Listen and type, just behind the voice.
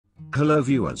Hello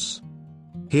viewers.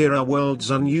 Here are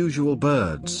world's unusual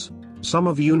birds, some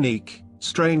of unique,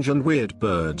 strange and weird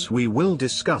birds we will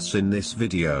discuss in this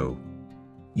video.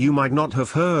 You might not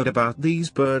have heard about these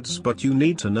birds, but you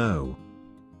need to know.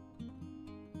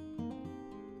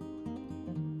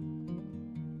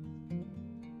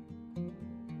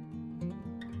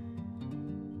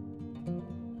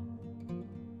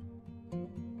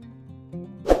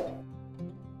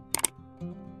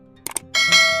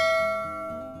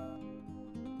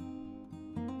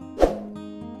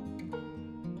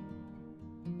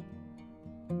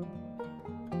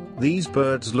 These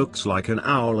birds looks like an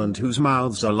owl and whose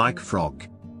mouths are like frog.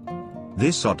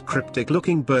 This odd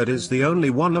cryptic-looking bird is the only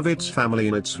one of its family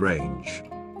in its range.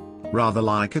 Rather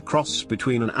like a cross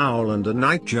between an owl and a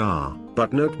nightjar,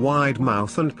 but note wide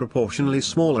mouth and proportionally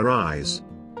smaller eyes.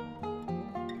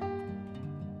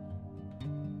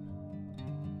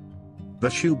 The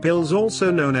shoebills,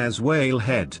 also known as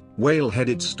whalehead,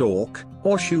 whale-headed stork,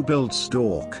 or shoe-billed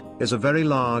stork, is a very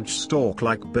large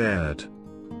stork-like bird.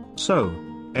 So,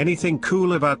 anything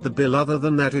cool about the bill other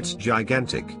than that it's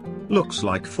gigantic, looks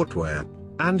like footwear,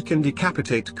 and can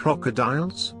decapitate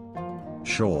crocodiles?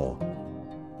 Sure.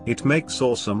 It makes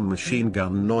awesome machine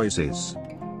gun noises.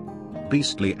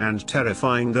 Beastly and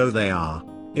terrifying though they are,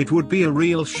 it would be a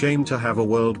real shame to have a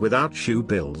world without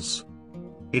shoebills.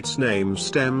 Its name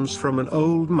stems from an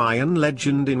old Mayan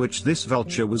legend in which this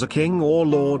vulture was a king or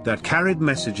lord that carried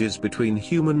messages between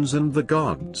humans and the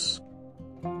gods.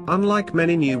 Unlike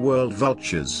many New World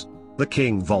vultures, the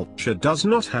king vulture does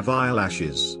not have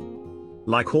eyelashes.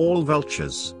 Like all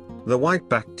vultures, the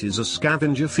white-backed is a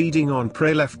scavenger feeding on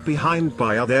prey left behind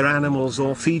by other animals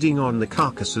or feeding on the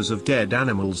carcasses of dead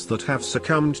animals that have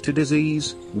succumbed to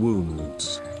disease,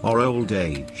 wounds, or old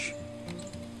age.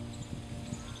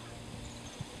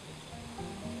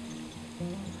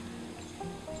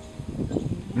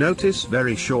 Notice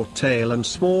very short tail and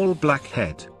small black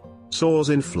head. Soars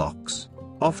in flocks,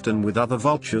 often with other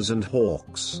vultures and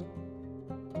hawks.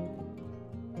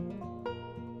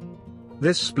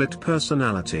 This split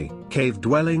personality,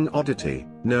 cave-dwelling oddity,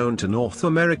 known to North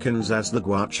Americans as the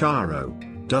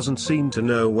guacharo, doesn't seem to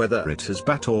know whether it is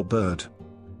bat or bird.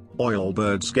 Oil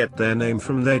birds get their name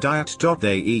from their diet.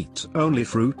 They eat only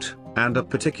fruit, and a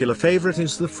particular favorite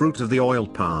is the fruit of the oil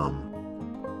palm.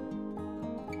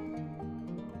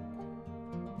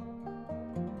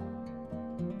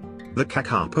 The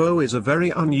kakapo is a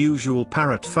very unusual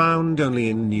parrot found only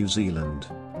in New Zealand.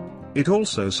 It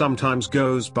also sometimes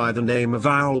goes by the name of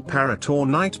owl parrot or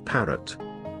night parrot.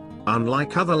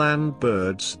 Unlike other land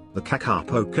birds, the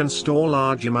kakapo can store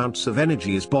large amounts of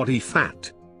energy as body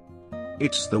fat.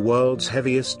 It's the world's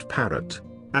heaviest parrot.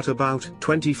 At about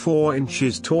 24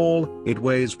 inches tall, it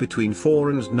weighs between 4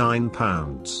 and 9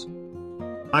 pounds.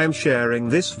 I am sharing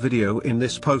this video in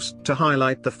this post to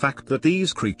highlight the fact that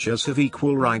these creatures have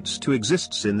equal rights to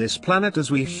exist in this planet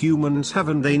as we humans have,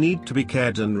 and they need to be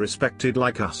cared and respected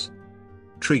like us.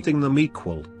 Treating them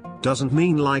equal doesn't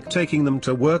mean like taking them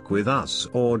to work with us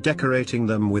or decorating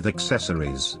them with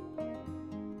accessories.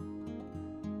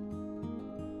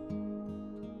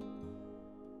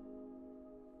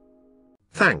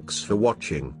 Thanks for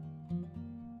watching.